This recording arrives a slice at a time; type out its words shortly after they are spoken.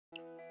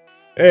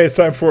Hey, it's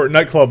time for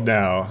nightclub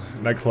now.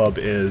 Nightclub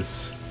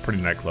is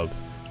pretty nightclub.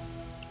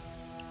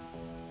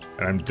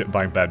 And I'm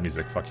buying bad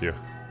music, fuck you.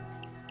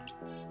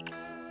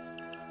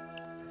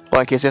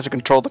 Well, in case you have to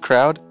control the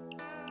crowd?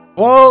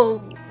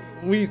 Well,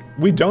 we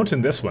don't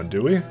in this one,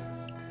 do we?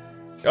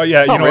 Oh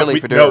yeah, you know really, what?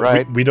 if we do it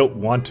right. We don't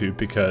want to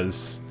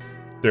because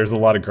there's a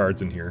lot of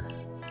guards in here.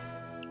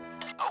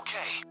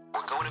 Okay,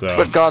 we're going So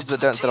But guards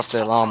that don't set off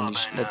the alarm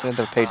in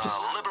their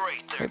pages.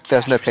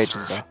 There's no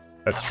pages though.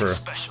 that's true.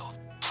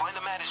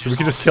 So we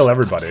could just kill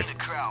everybody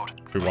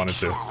if we wanted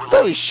to.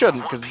 Though we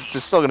shouldn't, because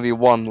there's still gonna be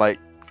one, like...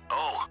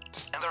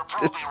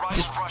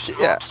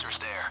 yeah.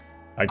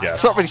 I guess.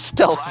 It's not really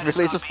stealth,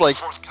 really, it's just like...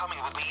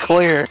 It's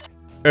clear.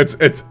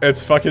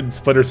 It's fucking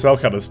Splinter Cell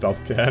kind of stealth,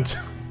 Kent.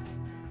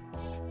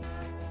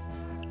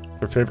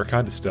 Their favorite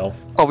kind of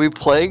stealth. Are we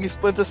playing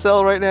Splinter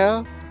Cell right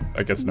now?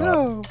 I guess not.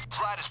 No.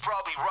 Vlad is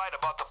probably right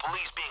about the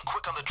police being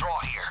quick on the draw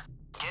here.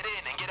 Get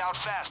in and get out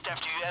fast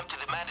after you empty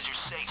the manager's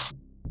safe.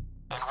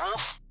 And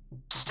Wolf,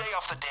 stay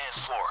off the dance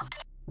floor.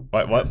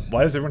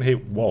 Why does everyone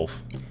hate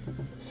Wolf?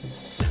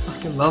 I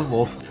fucking love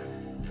Wolf.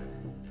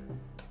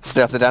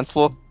 Stay off the dance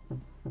floor.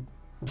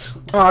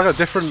 Oh, I got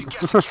different. You get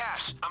the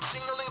cash. I'm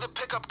signaling the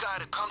pickup guy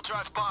to come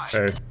drive by.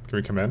 Hey, can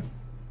we come in?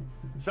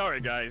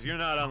 Sorry, guys, you're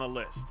not on the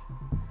list.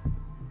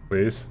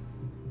 Please?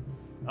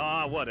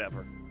 Ah,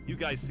 whatever. You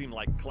guys seem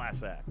like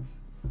class acts.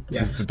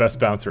 This is the best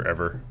bouncer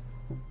ever.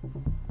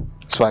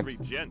 Swag. Three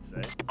gents,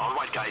 eh?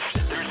 Alright guys,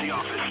 there's the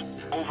office.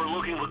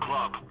 Overlooking the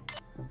club.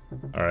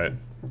 Alright.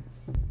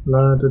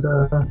 La da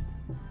da.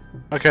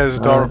 Okay, there's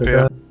a door up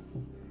here.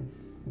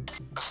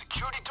 A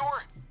security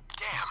door?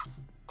 Damn.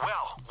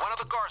 Well, one of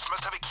the guards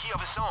must have a key of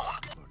his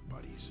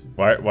own.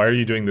 Why are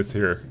you doing this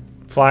here?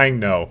 Flying?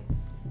 No.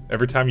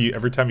 Every time you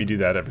do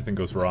that, everything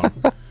goes wrong.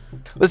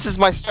 This is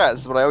my strat,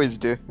 this is what I always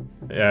do.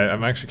 Yeah,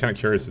 I'm actually kind of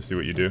curious to see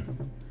what you do.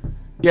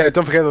 Yeah,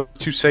 don't forget the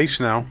 2 safes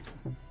now.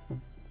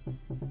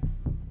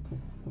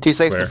 2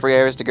 safes Where? and 3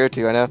 areas to go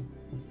to, I know.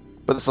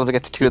 But let's only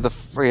get to 2 of the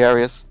 3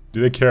 areas.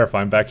 Do they care if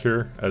I'm back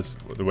here as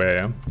the way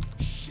I am?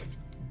 Shit.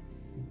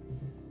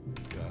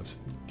 Cops.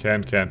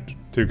 Ken,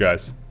 2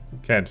 guys.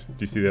 Ken, do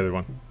you see the other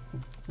one?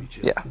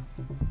 Yeah.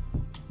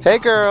 Hey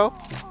girl!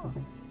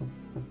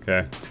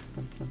 Okay.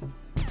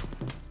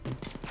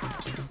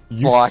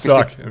 You Oh, I can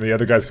suck, see- and the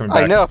other guy's coming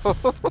back. I know!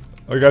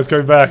 Other guy's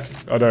coming back.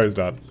 Oh no, he's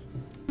not.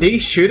 Did he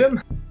shoot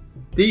him?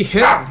 Did he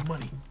hit him?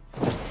 Money.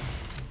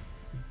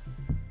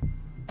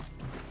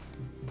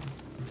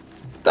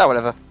 Ah,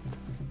 whatever.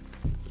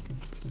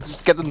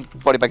 Just get the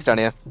body bags down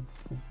here.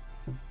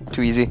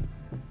 Too easy.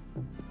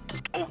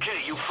 Okay,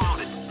 you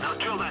found it. Now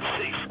drill that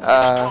safe.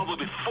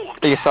 Probably full of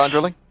Are you silent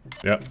drilling?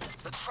 Yep.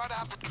 Let's try to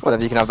have the drill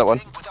Whatever, you can have that one.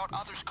 without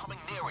others coming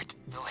near it.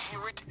 They'll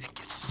hear it and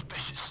get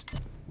suspicious.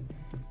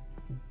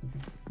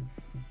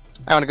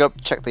 I want to go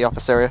up check the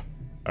office area.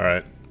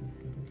 Alright.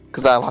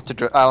 Because I'll have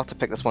to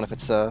pick this one if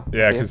it's Yeah,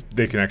 here. because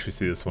they can actually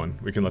see this one.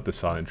 We can let the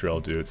silent drill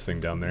do its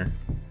thing down there.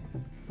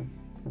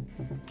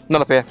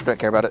 Not up here, don't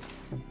care about it.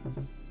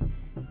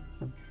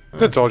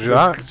 I told you that.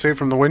 I can see it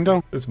from the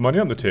window. There's money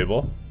on the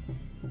table.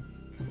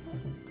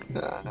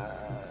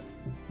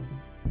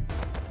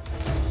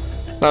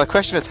 Now the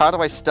question is, how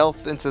do I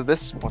stealth into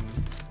this one?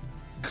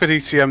 Could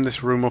ETM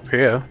this room up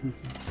here.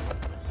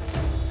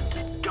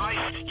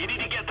 Guys, you need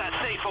to get that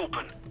safe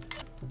open.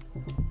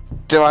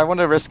 Do I want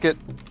to risk it?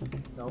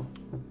 No.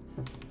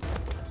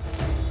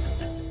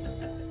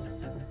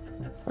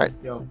 Right.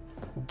 Yo,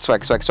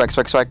 Swag.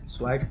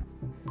 swag.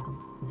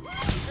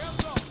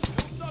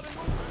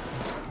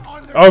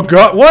 Oh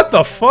god, what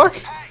the fuck?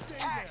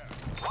 Hey,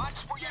 watch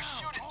where you're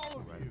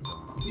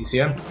shooting. You see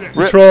him?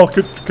 Control,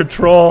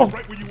 control,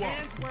 Right where you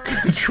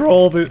are.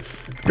 control the...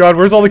 God,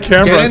 where's all the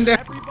Get in cameras? there!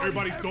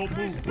 Everybody don't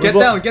move. Get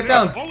down, get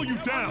down! All of you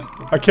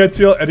down. I can't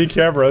see any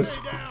cameras.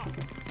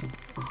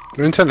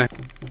 You're in Tenny.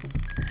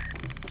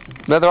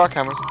 No, there are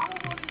cameras.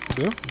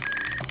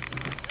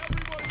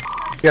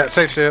 Yeah,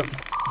 safe here.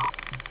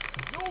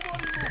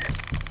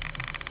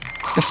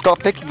 Stop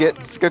picking it.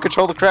 Just go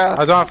control the I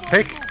crowd. don't have to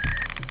pick.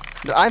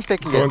 No, I'm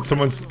picking it.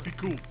 Someone's... Be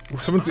cool.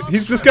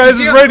 This guy has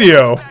his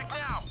radio! Back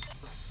now.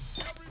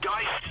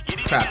 Guys, you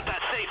need Crap. to get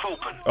that safe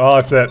open. Oh,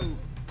 that's it.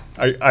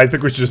 I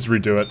think we should just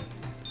redo it.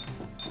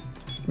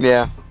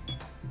 Yeah.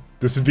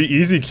 This would be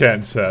easy,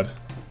 Ken said.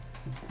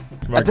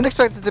 Come I on. didn't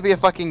expect it to be a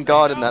fucking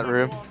guard in that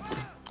room.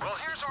 Well,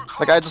 here's our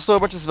Like, I just saw a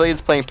bunch of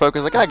civilians playing poker.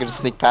 I was like, I can just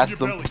sneak past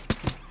them. And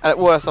at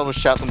worst, I'll just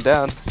shout them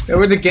down. They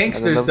were the And then there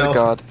gangsters was a though.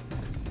 guard.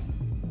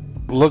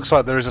 Looks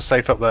like there is a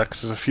safe up there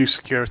because there's a few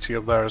security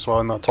up there as well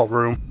in that top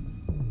room.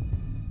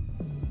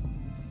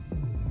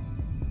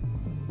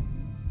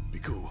 Be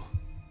cool.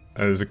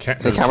 There's a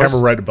cameras? camera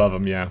right above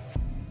him, yeah.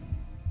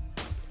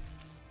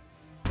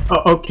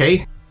 Oh,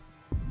 okay.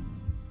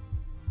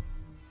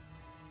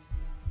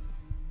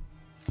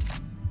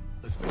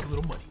 Let's make a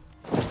little money.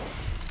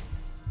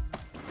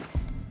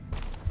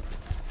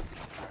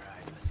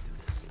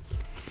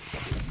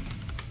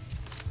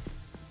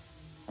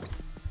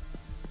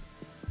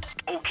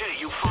 Okay,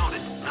 you found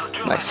it. Now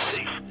drill Nice.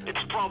 that safe.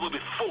 It's probably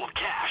full of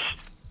cash.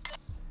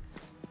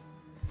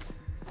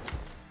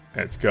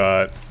 It's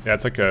got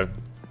it's like a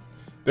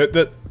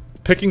that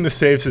picking the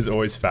saves is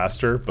always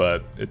faster,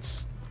 but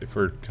it's if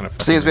we're kind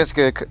of See, we have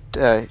to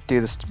go do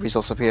this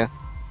resource up here.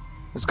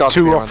 There's got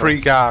 2 or 3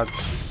 guards.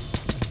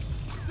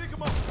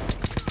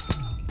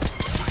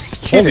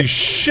 Holy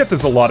shit!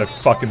 There's a lot of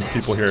fucking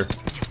people here.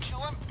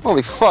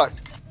 Holy fuck!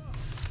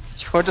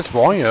 You want to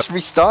just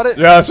restart it?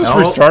 Yeah, let's just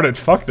restart it.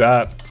 Fuck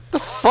that. The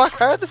fuck?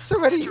 How are there so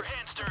many?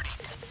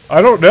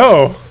 I don't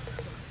know.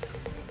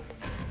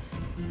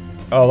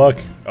 Oh look.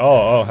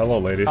 Oh, hello,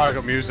 ladies. Oh, I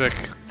got music.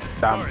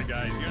 Sorry, Damn.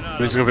 guys, you're not.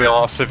 There's gonna be a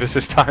lot of civies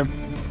this time.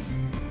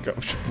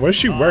 What is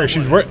she wearing?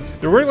 She's wearing.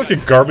 They're wearing like a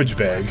garbage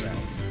bag.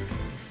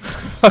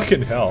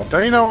 Fucking hell.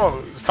 Don't you know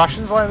what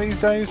fashion's like these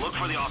days? Look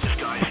for the office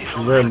guys. He's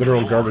They wear a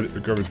literal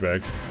garbage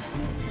bag.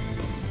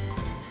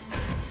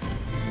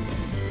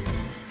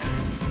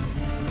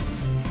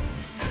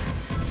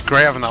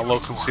 Great having that low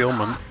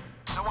concealment.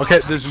 Okay,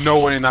 there's no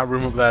one in that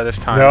room up there this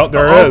time. No,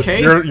 there is.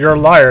 Okay. You're a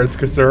liar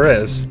because there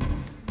is.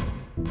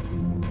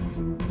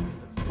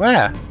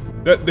 Where?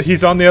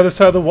 He's on the other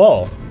side of the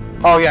wall.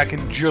 Oh yeah, I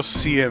can just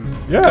see him.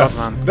 Yeah,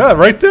 God, man. yeah,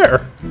 right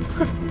there.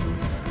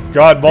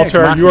 God,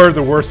 Walter, come you on. are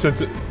the worst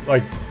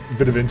like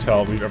bit of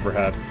intel we've ever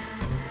had.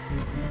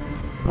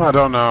 I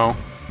don't know.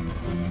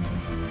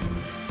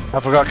 I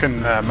forgot I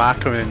can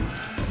mark him in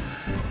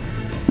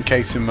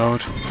casing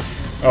mode.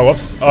 Oh,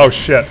 whoops. Oh,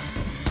 shit.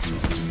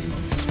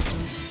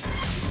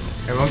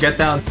 Everyone get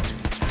down.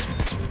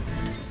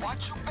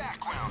 watch your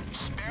background.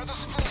 Spare the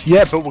civilians.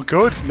 Yeah, but we're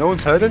good. No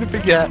one's heard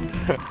anything yet.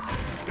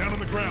 Down on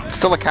the ground.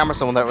 Still a camera,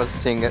 someone that was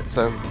seeing it,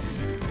 so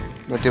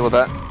we'll deal with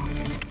that.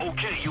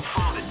 Okay, you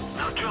found it.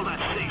 Now drill that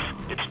safe.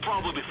 It's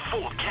probably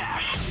full of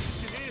cash.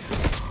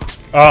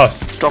 Oh,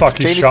 Drop fuck,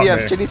 he shot me.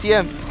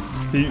 JDCM.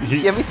 He,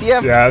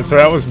 CM. yeah, so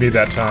that was me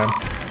that time.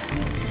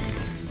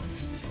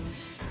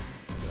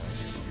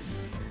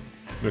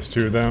 There's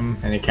 2 of them.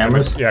 Any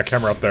cameras? Yeah,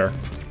 camera up there.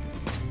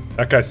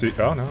 That guy see.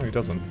 Oh, no, he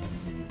doesn't.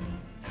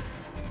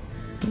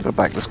 Go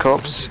back this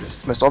corpse.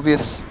 It's the most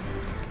obvious.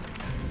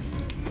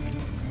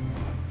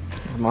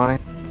 Never mind.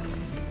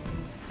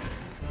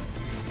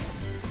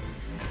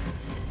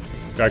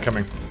 Guy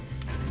coming.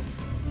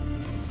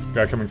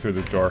 Guy coming through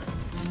the door.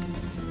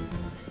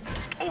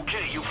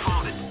 Okay, you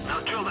found it. Now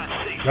drill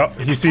that safe. No,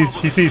 he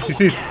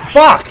sees.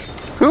 Fuck!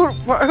 Who?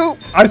 Who?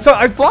 I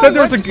said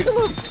there was a. Why'd you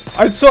kill him?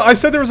 I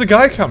said there was a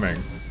guy coming.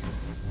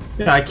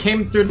 Yeah, I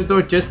came through the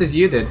door just as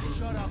you did.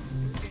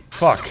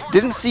 Fuck.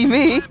 Didn't see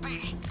me.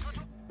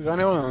 We got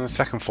anyone on the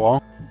 2nd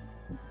floor?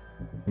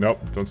 Nope,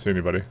 don't see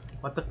anybody.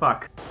 What the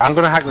fuck? I'm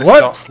gonna hack this What?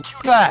 door.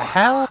 What the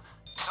hell?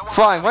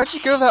 Flying, why'd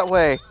you go that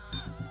way?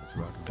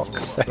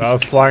 Fuck's sake. That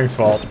was Flying's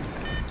fault.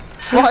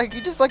 Flying,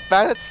 you just like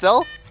bad at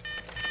stealth?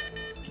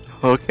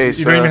 Okay,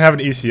 You don't even have an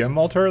ECM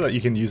altar that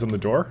you can use on the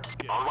door?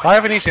 I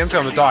have an ECM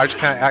on the door, I just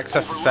can't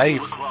access the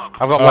safe.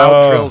 I've got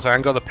loud Oh. drills, I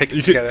ain't got the pick to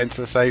You could- get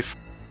into the safe.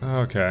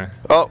 Okay.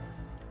 Oh,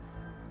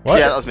 What?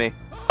 yeah, that was me.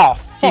 Oh,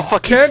 He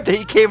fuck. fucking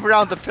he came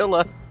around the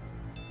pillar.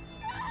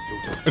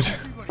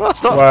 Well,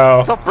 it's not, Wow.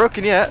 it's not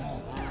broken yet.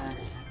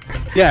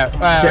 Yeah,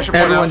 I should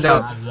point Everyone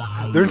out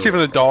down. there isn't even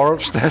a door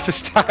upstairs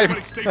this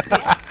time. Stay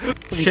put.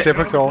 Shit.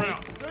 Typical.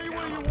 Stay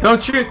where you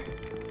Don't shoot!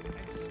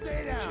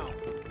 stay down.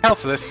 Hell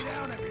to this.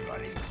 Down,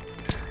 everybody.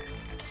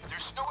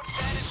 There's no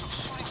advantage of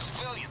shooting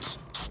civilians.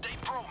 Stay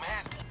pro,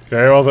 man.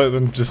 Okay, well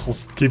then just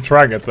let's keep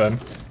trying it then.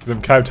 Because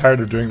I'm kind of tired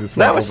of doing this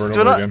No, one over and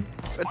over again.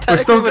 Technically,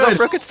 still we're not good.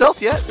 broken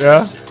stealth yet.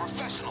 Yeah?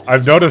 Professional.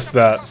 I've noticed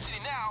that. Custody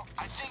now.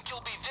 I think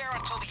you'll be there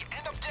until the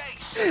end of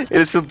days.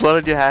 Innocent blood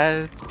on your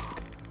hands.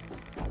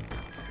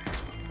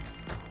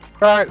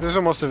 Right, there's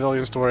no more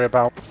civilians to worry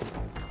about.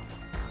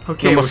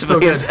 Okay, No we're more still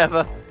good. civilians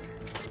ever.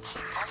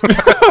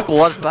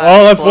 Bloodbath.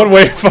 Oh, that's one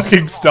way of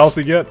fucking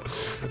stealthing it.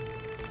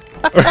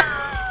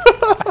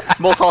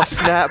 Mortar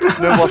snapped.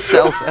 No more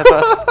stealth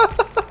ever.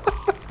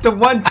 The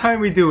one time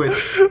we do it.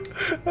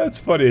 That's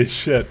funny as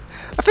shit.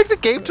 I think the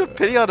game took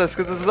pity on us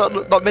because there's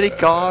not many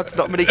guards,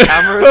 not many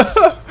cameras.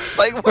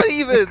 Like, what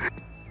even?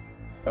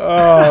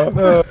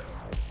 Oh,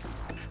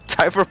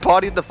 Time for a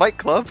party in the Fight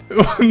Club.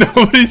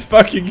 nobody's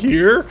fucking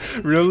here?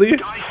 Really?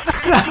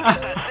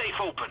 That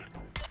safe open.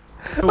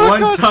 The one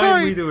God, time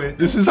sorry. we do it.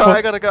 This is Sorry, fu-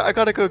 I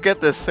gotta go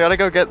get this. I gotta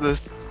go get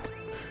this.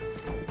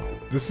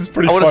 this is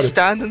pretty I want to funny.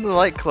 stand in the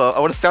nightclub. I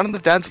want to stand on the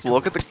dance floor,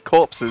 look at the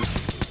corpses.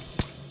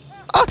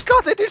 Oh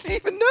god, they didn't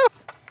even know.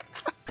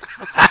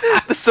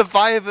 The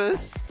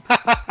survivors.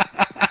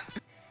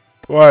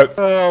 What?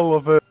 I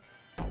love it.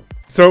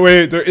 So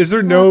wait, is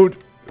there no?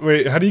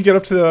 Wait, how do you get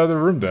up to the other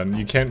room then?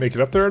 You can't make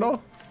it up there at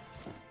all?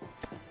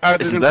 I Isn't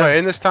didn't that- play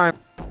in this time.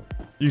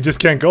 You just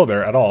can't go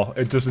there at all.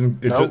 It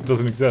doesn't. It Nope.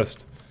 doesn't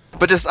exist.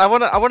 But just, I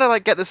wanna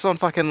like get this on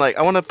fucking like,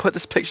 I wanna put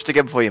this picture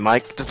together for you,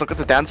 Mike. Just look at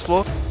the dance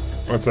floor.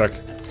 One sec.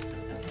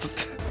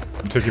 Just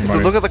I'm taking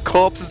money. look at the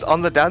corpses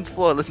on the dance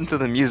floor and listen to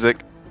the music.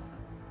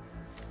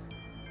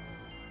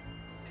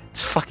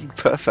 It's fucking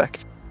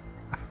perfect.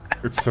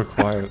 It's so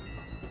quiet.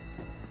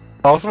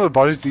 Oh, some of the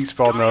bodies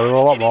despawned now, there were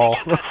a lot more.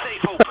 Get that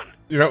safe open.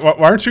 You know,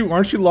 why aren't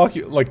you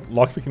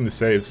lock picking the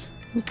saves?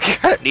 I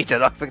don't need to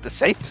lockpick the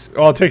safes.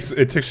 Well, it takes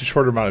a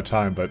shorter amount of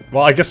time, but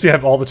well, I guess we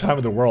have all the time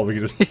in the world. We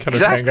can just kind of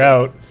Exactly. hang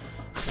out.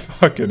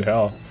 Fucking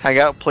hell. Hang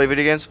out, play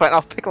video games, fine.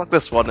 I'll pick like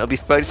this one. It'll be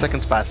 30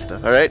 seconds faster.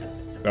 All right.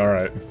 All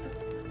right.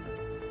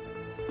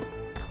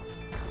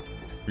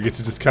 We get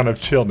to just kind of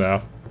chill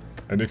now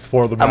and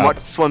explore the map. And watch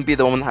this one be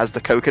the one that has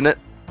the coke in it.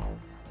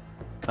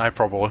 I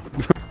probably.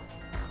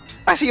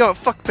 Actually, you know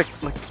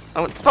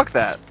what? Fuck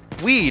that.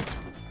 Weed.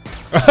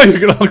 You're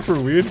gonna look for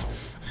weed?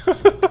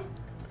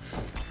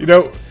 You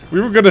know,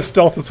 we were gonna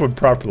stealth this one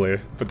properly,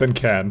 but then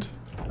canned.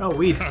 Oh,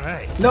 weed.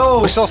 Hey, No!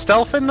 We still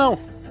stealthing though.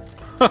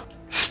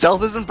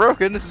 Stealth isn't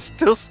broken. This is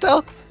still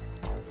stealth.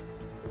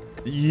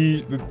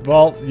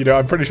 Well, you know,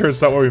 I'm pretty sure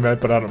it's not what we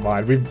meant, but I don't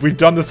mind. We've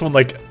done this one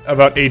like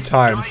about 8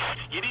 times.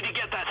 You need to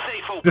get that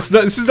safe open.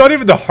 This is not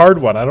even the hard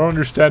one. I don't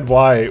understand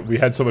why we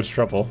had so much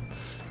trouble.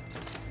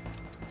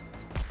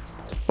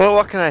 Well,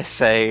 what can I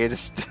say? It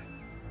just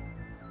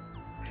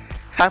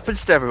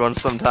happens to everyone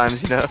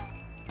sometimes, you know.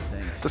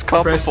 Just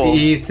can't Press perform.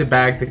 E to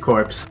bag the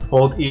corpse.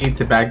 Hold E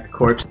to bag the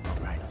corpse.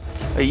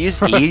 You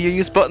use E, you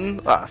use button?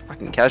 Ah,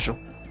 fucking casual.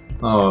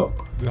 Oh,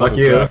 How fuck does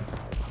you. that?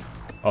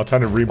 I'll try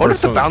to What reimburse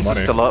if the some of bounce his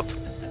is money. still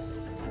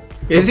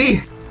up? Is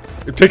he?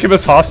 Take him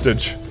as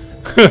hostage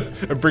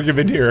and bring him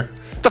in here.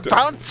 The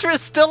bouncer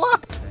is still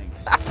up!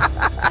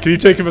 Can you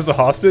take him as a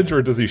hostage,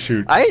 or does he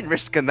shoot? I ain't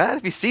risking that.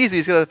 If he sees me,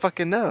 he's gonna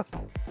fucking know.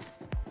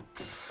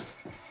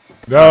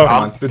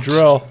 No, the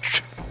drill.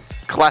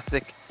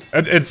 Classic.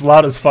 And it's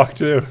loud as fuck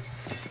too.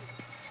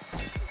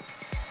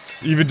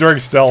 Even during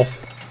stealth.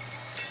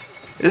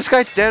 Is this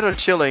guy dead or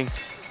chilling?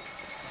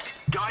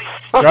 Guys,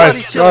 Oh, God, Guys,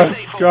 he's chilling.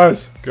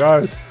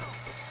 guys.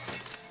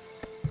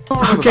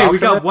 Okay, we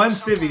got one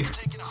civvy.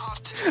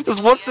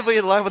 There's one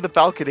civilian alive on the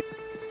balcony.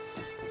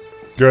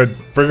 Good.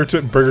 Bring her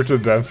to the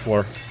dance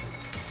floor.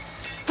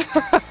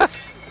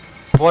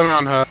 Blame it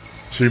on her.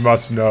 She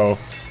must know.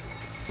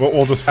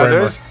 We'll just frame her.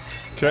 there's-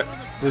 Okay.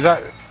 Is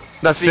that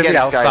That's the civvy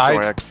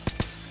outside?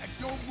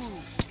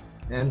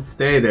 And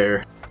stay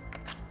there.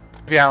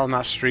 Civvy out on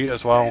that street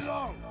as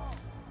well?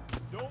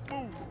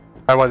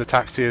 I where the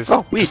taxi is.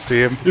 Oh, weed. Just see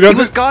him. You know, He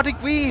was guarding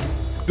weed.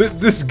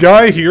 this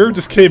guy here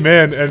just came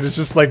in, and it's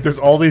just like there's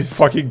all these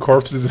fucking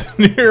corpses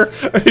in here.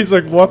 And he's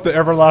like, what the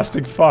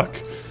everlasting fuck?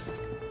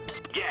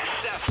 yes,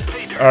 that's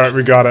Payday. Alright,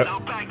 we got it. Now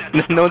bag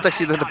that No one's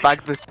actually there to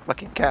bag the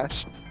fucking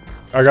cash.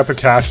 I got the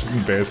cash in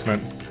the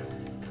basement.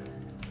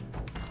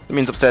 It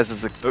means upstairs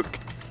there's a cook.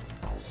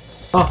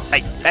 Oh,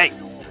 Hey, hey!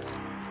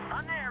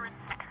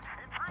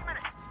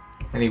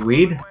 any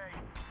weed?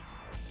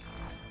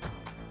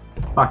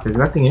 Fuck, there's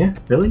nothing here?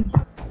 Really?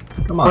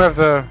 Come We on. have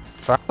the.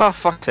 Oh,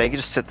 fuck's sake, you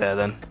just sit there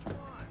then.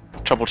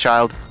 Trouble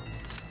child.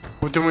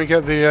 Didn't we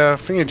get the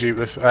thingy jeep?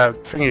 This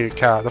thingy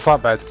car, the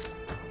flatbed.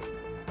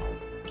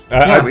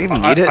 Yeah, we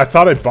even need it. I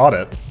thought I bought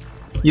it.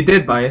 You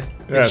did buy it.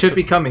 Yeah, It should so-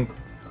 be coming.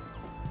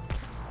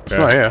 It's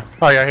not here.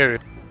 Oh yeah, here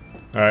it is.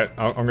 Alright,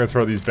 I'm gonna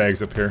throw these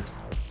bags up here.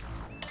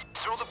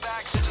 Throw the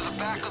bags into the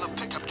back of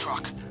the pickup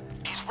truck.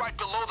 He's right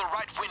below the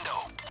right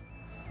window.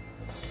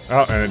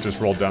 Oh, and it just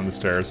rolled down the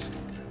stairs.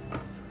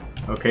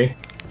 Okay.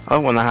 Oh,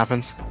 when that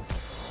happens.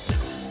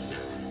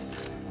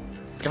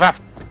 Give up.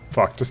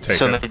 Fuck, just take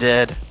So it. they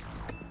did.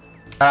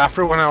 I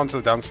threw one out onto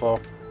the dance floor.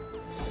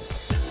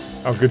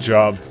 Oh, good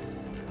job.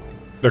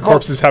 Their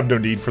corpses have no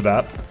need for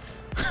that.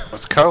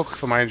 It's coke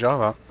for my enjoy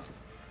that.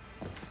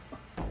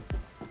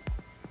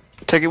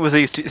 Take it with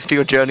you to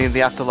your journey in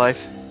the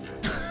afterlife.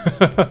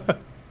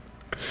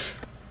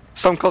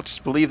 Some cultures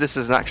believe this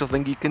is an actual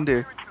thing you can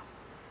do.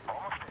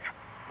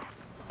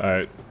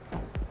 Alright.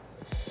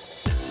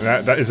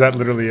 Is that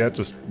literally it?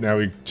 Just now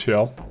we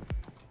chill?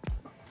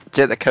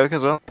 Get the coke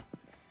as well?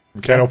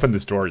 We can't open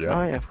this door yet.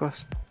 Oh yeah, of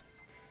course.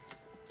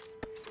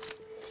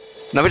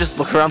 Now we just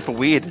look around for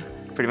weed,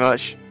 pretty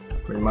much.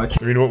 Pretty much.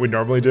 You know what we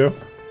normally do?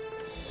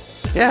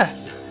 Yeah,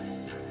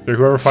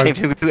 Whoever same finds...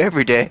 thing we do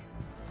every day.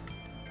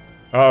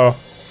 Uh-oh.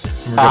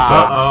 Someone get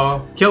that.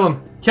 Uh-oh. Kill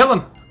him! Kill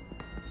him!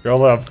 Go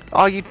live.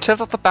 Oh, you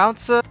turned off the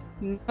bouncer?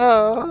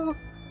 No.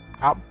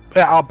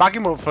 I'll bag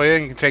him up for you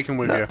and you can take him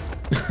with you.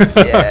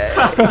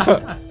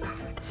 Yeah.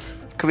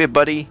 Come here,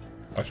 buddy.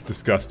 That's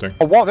disgusting.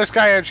 Oh what? This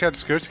guy actually had a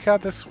security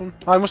card, this one?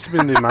 I must have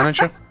been the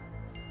manager. A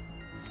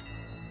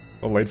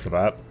little late for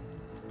that.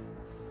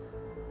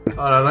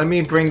 Let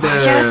me bring the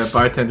yes!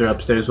 bartender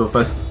upstairs with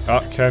us.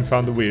 Ah, Ken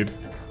found the weed.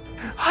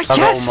 Oh,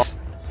 yes!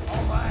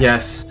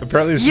 Yes.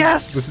 Apparently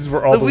Yes! this is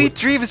where all the the weed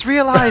dream is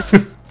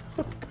realized!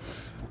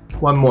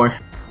 One more.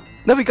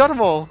 No, we got them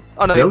all.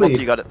 Oh no, Really? Malta,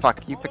 you got it.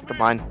 Fuck, you picked the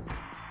mine.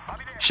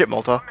 Shit,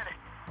 Malta.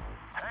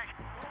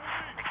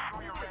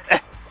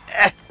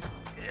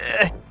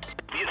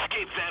 The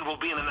escape van will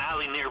be in an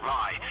alley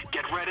nearby.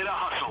 Get ready to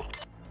hustle.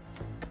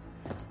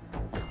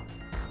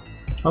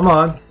 Come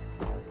on.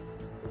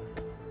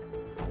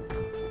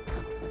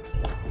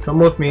 Come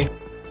with me.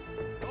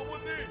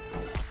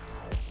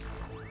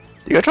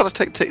 You gonna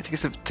try to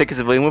take a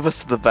civilian with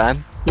us to the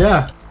van?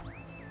 Yeah.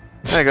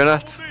 Yeah, go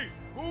nuts.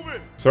 Move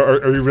it. So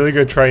are you really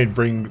gonna try and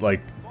bring, like,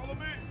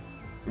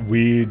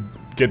 weed,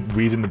 get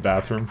weed in the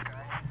bathroom?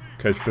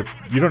 Because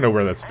you don't know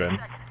where that's been.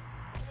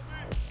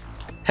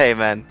 Hey,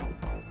 man.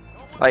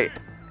 Like,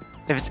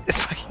 if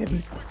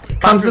fucking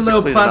Comes in bathrooms are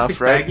little clean plastic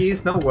enough, right?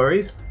 baggies, no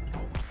worries.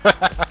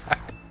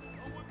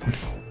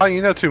 Oh,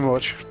 you know too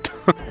much.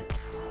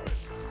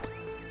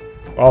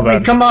 All I mean,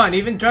 that. come on,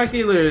 even drug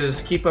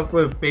dealers keep up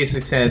with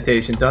basic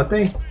sanitation, don't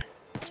they?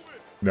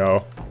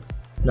 No.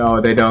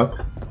 No, they don't.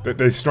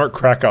 They snort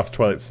crack off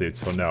toilet seats,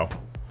 so no.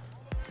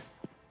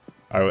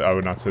 I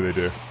would not say they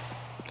do.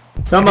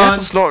 Come You have on.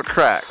 to snort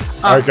crack.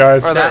 Alright,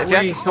 guys. Or that if you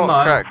have way, to come snort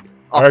on. crack off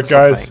Alright, of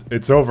guys. something.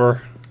 It's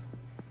over.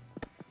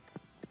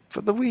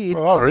 For the weed.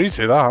 Well, I'll read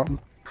you that.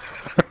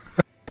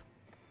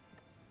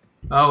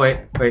 Oh,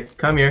 wait,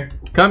 come here.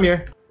 Come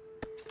here.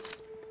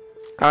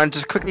 And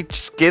just quickly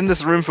skin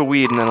this room for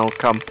weed and then I'll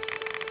come.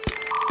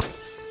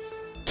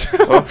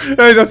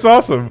 Hey, that's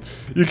awesome.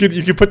 You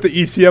could put the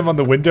ECM on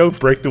the window,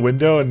 break the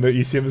window, and the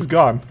ECM is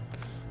gone.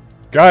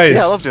 Guys.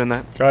 Yeah, I love doing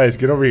that. Guys,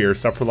 get over here.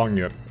 Stop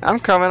prolonging it. I'm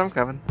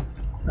coming.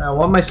 I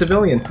want my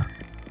civilian. You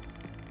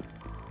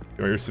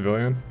want your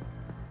civilian?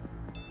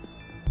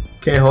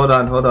 Okay, hold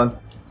on.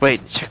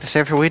 Wait, check the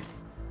safe for weed.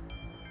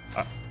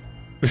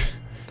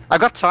 I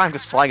got time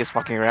because flying is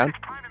fucking around.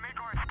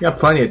 You got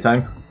plenty of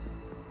time.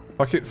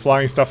 Fuck it,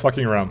 flying stuff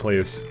fucking around,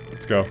 please.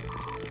 Let's go.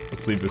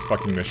 Let's leave this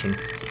fucking mission.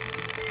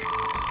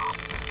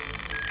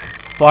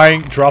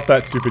 Flying, drop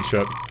that stupid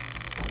shit.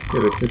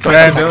 Dude, it's my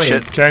Ken,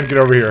 civilian. Ken, get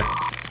over here.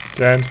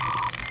 Ken.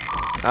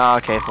 Oh,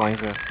 okay,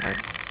 flying's good. Right.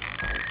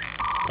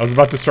 I was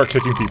about to start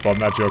kicking people, I'm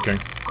not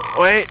joking.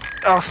 Wait,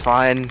 oh,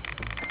 fine.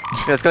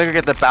 Yeah, it's gonna go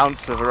get the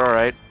bounce over,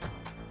 alright.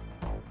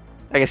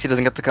 I guess he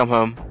doesn't get to come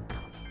home.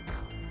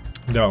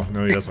 No,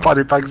 he doesn't.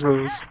 Body bags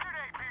moves.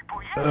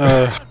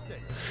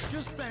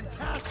 Just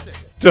fantastic.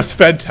 Just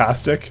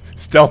fantastic.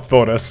 Stealth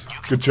bonus.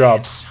 Good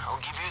job. I'll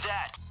give you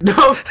that.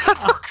 No!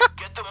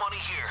 Get the money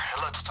here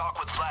and let's talk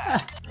with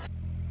Vlad.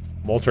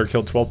 Walter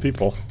killed 12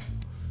 people.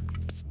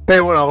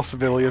 They weren't all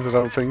civilians, I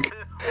don't think.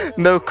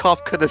 No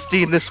cop could have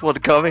seen this one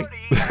coming.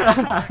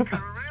 That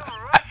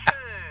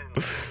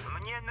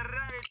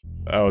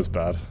was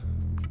bad.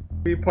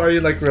 We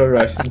party like real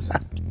Russians.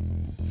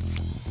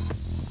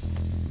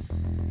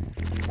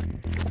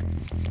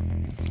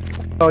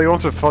 Oh, you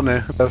wanted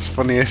funny. That's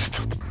funniest.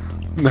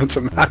 That's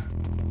a man.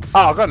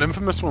 Oh, I got an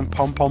infamous one.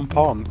 Pom pom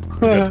pom.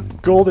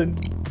 Golden.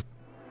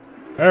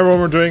 Hey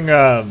everyone, we're doing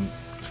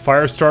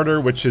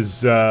Firestarter, which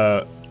is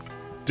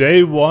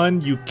day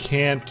 1. You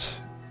can't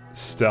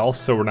stealth,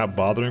 so we're not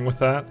bothering with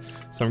that.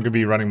 So I'm gonna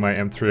be running my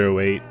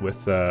M308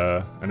 with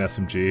an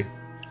SMG,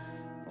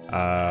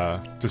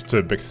 just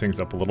to mix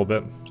things up a little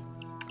bit.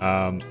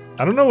 I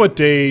don't know what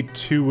day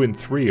 2 and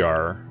 3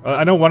 are.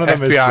 I know one of them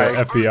FBI. is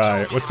the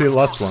FBI. What's the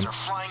last one?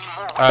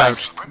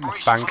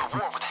 Bank.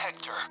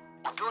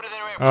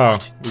 Oh,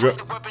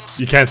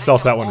 you can't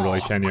stealth that one, really,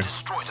 can you?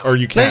 Or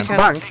you can. can.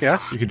 Bank, yeah.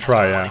 You can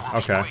try, yeah.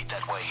 Okay.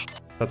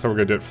 That's how we're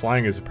gonna do it.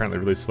 Flying is apparently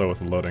really slow with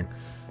the loading.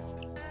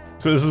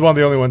 So this is one of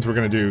the only ones we're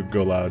gonna do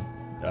go loud.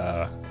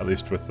 At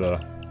least with the...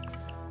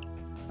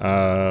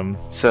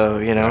 So,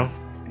 you know,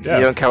 if Yeah.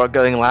 you don't care about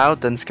going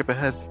loud, then skip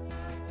ahead.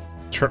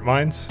 Trip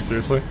mines?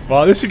 Seriously?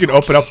 Well, at least you can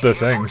open up the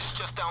things.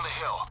 Just down the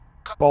hill.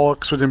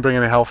 Bollocks, we didn't bring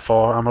any health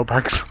for ammo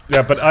bags.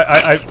 Yeah, but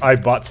I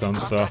bought some,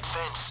 so... That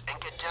fence and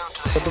get down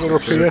to the Put them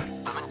up here. The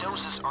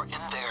Mendozas are in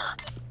there.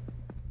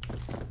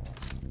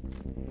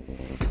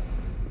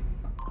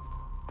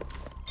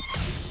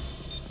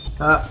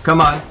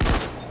 Come on.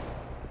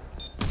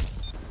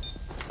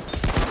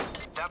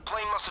 That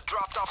plane must have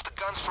dropped off the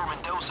guns for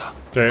Mendoza.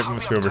 Okay,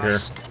 let's go over here.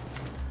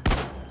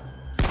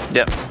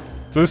 Yep.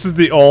 So this is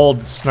the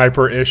old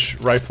sniper-ish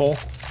rifle,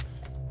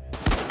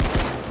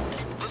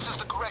 This is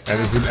the correct and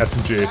this is an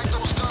SMG. Pack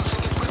those guns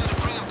and get ready to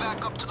bring them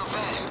back up to the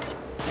van.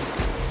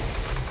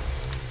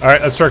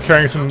 Alright, let's start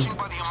carrying some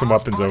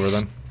weapons over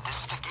then.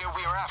 This is the gear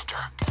we are after.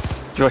 Do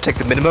you want to take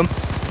the minimum?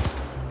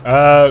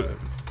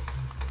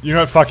 You know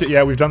what, fuck it,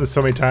 yeah, we've done this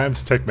so many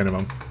times, take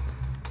minimum.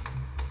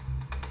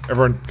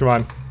 Everyone, come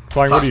on.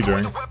 Flying, what are you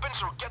doing? The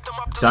weapons or get them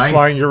up to Dying.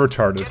 Flying, you're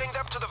retarded. Getting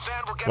them to the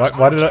van will get us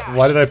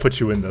Why did I put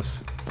you in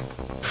this?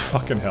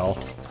 Fucking hell.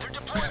 They're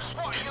deploying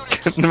SWAT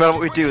units. No matter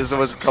what we do, there's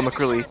always comic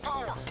relief.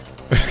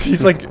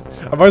 He's like,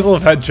 I might as well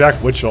have had Jack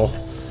Witchell.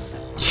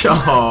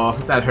 Oh,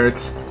 that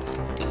hurts.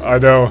 I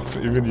know,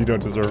 even you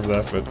don't deserve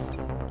that, but...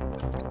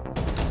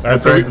 Alright,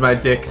 That so burns my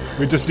dick.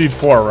 we just need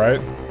 4,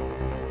 right?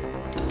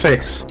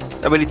 6.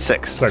 We need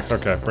 6. 6,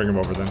 okay, bring him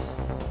over then.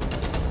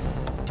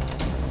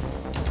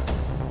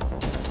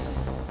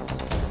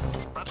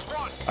 That's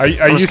one. I I'm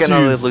just used getting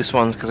to all use... the loose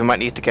ones because we might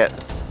need to get.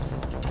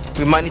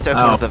 We might need to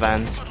open Oh. up the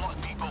vans. Good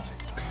luck, people.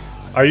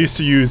 I used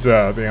to use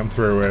the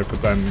M308,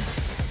 but then...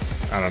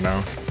 I don't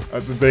know.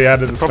 They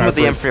added the Problem with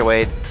the snipers.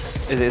 M308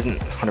 is it isn't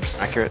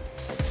 100% accurate.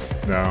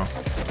 No.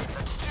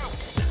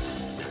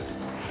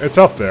 It's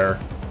up there.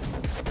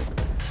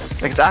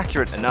 Like, it's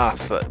accurate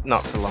enough, but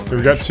not for long. So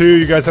we got 2,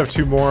 you guys have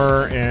 2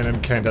 more, and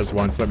MCAND has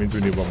 1, so that means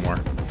we need 1 more.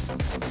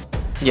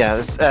 Yeah,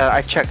 this,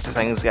 I checked the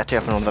things. Got to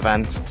open on the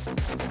vans.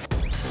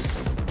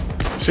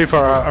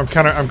 C4, I'm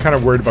kind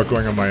of worried about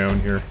going on my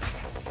own here.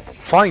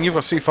 flying, you've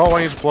got C4, why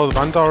don't you just blow the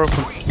van door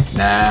open?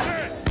 Nah.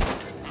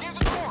 Near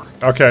the door.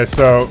 Okay,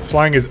 so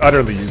flying is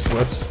utterly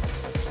useless.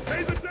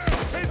 Raise it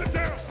down! Raise it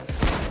down!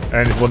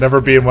 And it will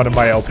never be in one of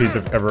my LPs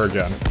ever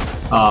again.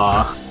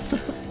 Aw.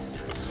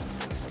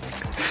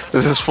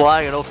 This is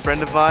flying, an old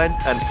friend of mine,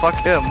 and fuck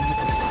him.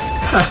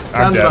 I'm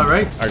Sounds dead. about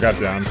right. I got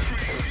down.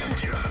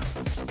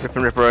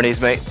 Ripping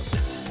ripperonis, mate.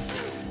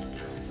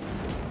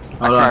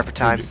 I Hold cry on. for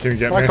time. Can you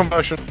get My me?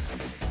 conversion.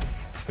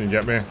 Can you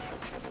get me?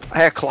 I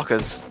hear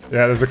clockers.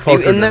 Yeah, there's a Are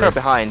cloak. you in there under or me.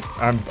 behind?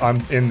 I'm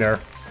in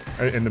there.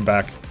 In the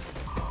back.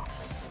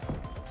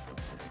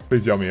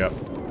 Please yell me up.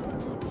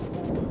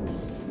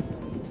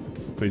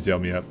 Please yell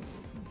me up.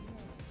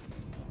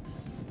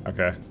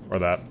 Okay, or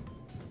that.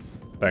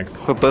 Thanks.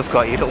 We both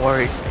got you, don't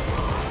worry.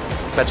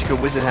 Magical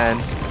wizard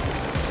hands.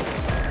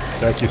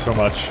 Thank you so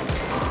much.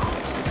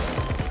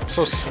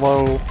 So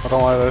slow. I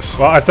don't like this.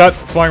 Well, I thought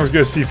flying was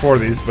going to C4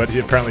 these, but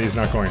apparently he's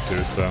not going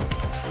to, so...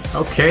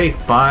 Okay,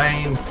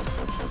 fine.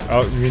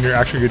 Oh, you mean you're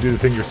actually going to do the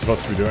thing you're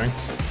supposed to be doing?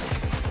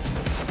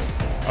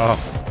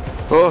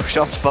 Oh. Oh,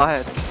 shots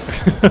fired.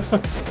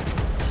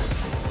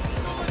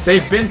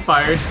 They've been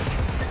fired.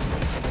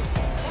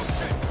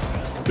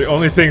 The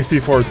only thing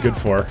C4 is good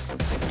for.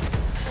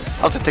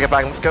 I'll just take it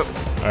back and let's go.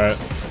 Alright.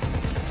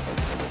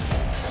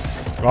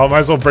 Well, might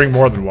as well bring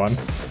more than one,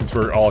 since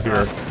we're all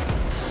here.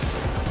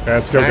 Okay,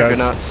 let's go, Yeah, guys.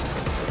 go nuts.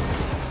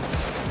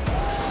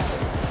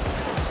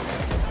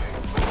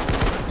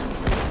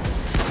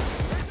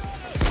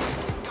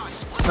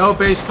 No,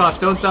 base cop,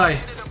 don't die.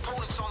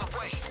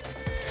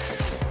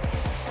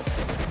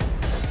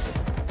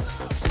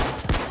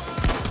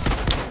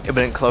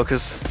 Imminent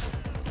cloakers.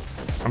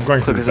 I'm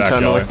going through the Cloakers back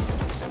internally. alley.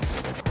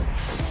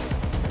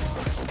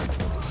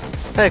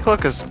 Hey,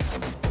 cloakers.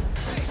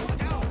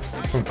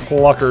 Some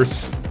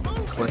cluckers.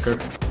 Clicker.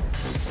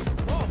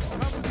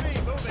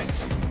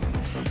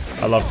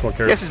 I love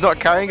cluckers. Guess he's not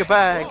carrying a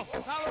bag.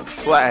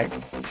 Swag.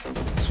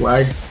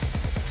 Swag.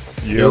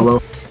 You? YOLO.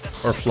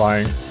 Or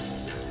flying?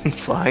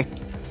 Flying.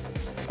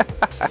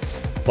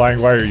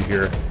 Flying, why are you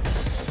here?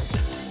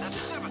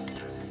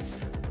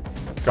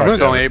 God There's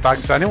damn only it. 8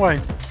 bags anyway.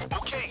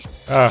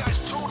 Ah,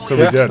 so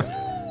Yeah. we did.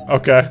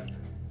 Okay.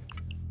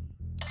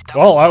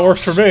 Well, that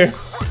works for me.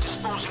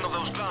 Disposing of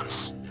those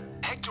guns.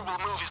 Hector will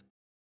move his...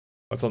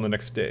 What's on the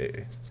next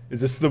day?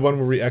 Is this the one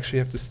where we actually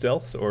have to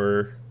stealth,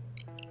 or...?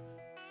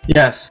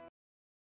 Yes.